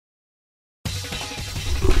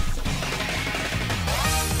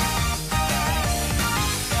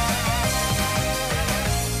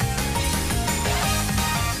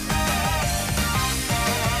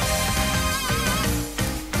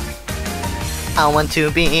I want to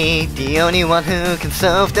be the only one who can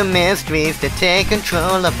solve the mysteries that take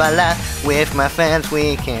control of our life. With my friends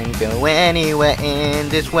we can go anywhere in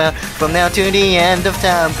this world, from now to the end of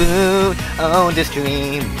time. Boot on this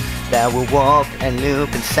dream that will warp and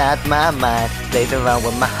loop inside my mind. Plays around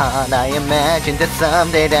with my heart, I imagine that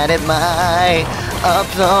someday that it might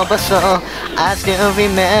absorb us all. I still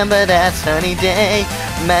remember that sunny day,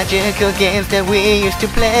 magical games that we used to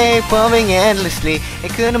play, pouring endlessly.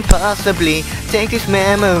 It couldn't possibly take these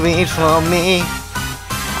memories from me.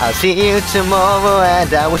 I'll see you tomorrow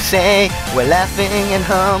and I will say we're laughing and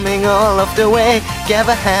humming all of the way.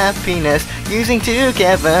 Gather happiness using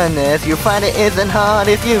togetherness. You'll find it isn't hard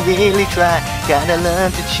if you really try. Gotta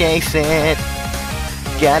learn to chase it,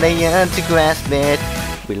 gotta yearn to grasp it.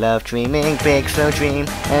 We love dreaming big, so dream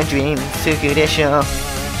and dream. 好きでしょ